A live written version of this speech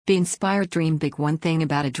Be inspired, dream big. One thing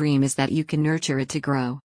about a dream is that you can nurture it to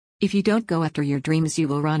grow. If you don't go after your dreams, you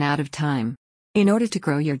will run out of time. In order to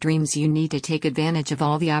grow your dreams, you need to take advantage of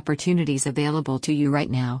all the opportunities available to you right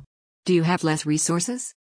now. Do you have less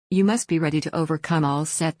resources? You must be ready to overcome all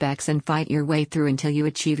setbacks and fight your way through until you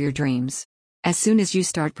achieve your dreams. As soon as you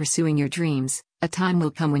start pursuing your dreams, a time will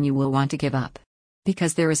come when you will want to give up.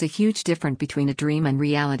 Because there is a huge difference between a dream and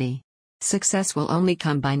reality. Success will only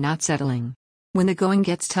come by not settling. When the going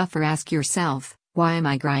gets tougher, ask yourself, why am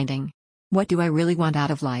I grinding? What do I really want out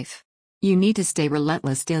of life? You need to stay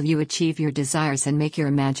relentless till you achieve your desires and make your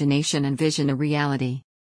imagination and vision a reality.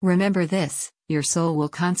 Remember this, your soul will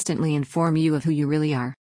constantly inform you of who you really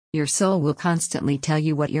are. Your soul will constantly tell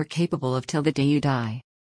you what you're capable of till the day you die.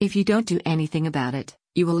 If you don't do anything about it,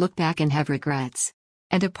 you will look back and have regrets.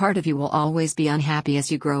 And a part of you will always be unhappy as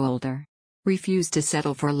you grow older. Refuse to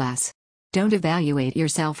settle for less. Don't evaluate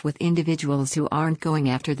yourself with individuals who aren't going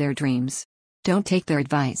after their dreams. Don't take their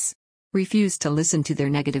advice. Refuse to listen to their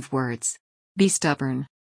negative words. Be stubborn.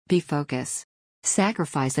 Be focused.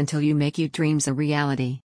 Sacrifice until you make your dreams a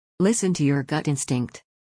reality. Listen to your gut instinct.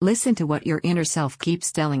 Listen to what your inner self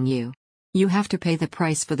keeps telling you. You have to pay the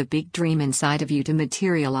price for the big dream inside of you to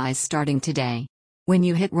materialize starting today. When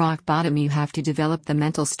you hit rock bottom, you have to develop the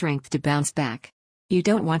mental strength to bounce back. You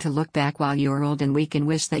don't want to look back while you're old and weak and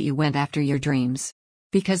wish that you went after your dreams.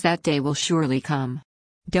 Because that day will surely come.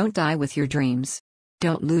 Don't die with your dreams.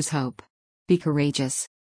 Don't lose hope. Be courageous.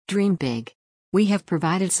 Dream big. We have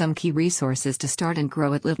provided some key resources to start and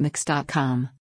grow at litmix.com.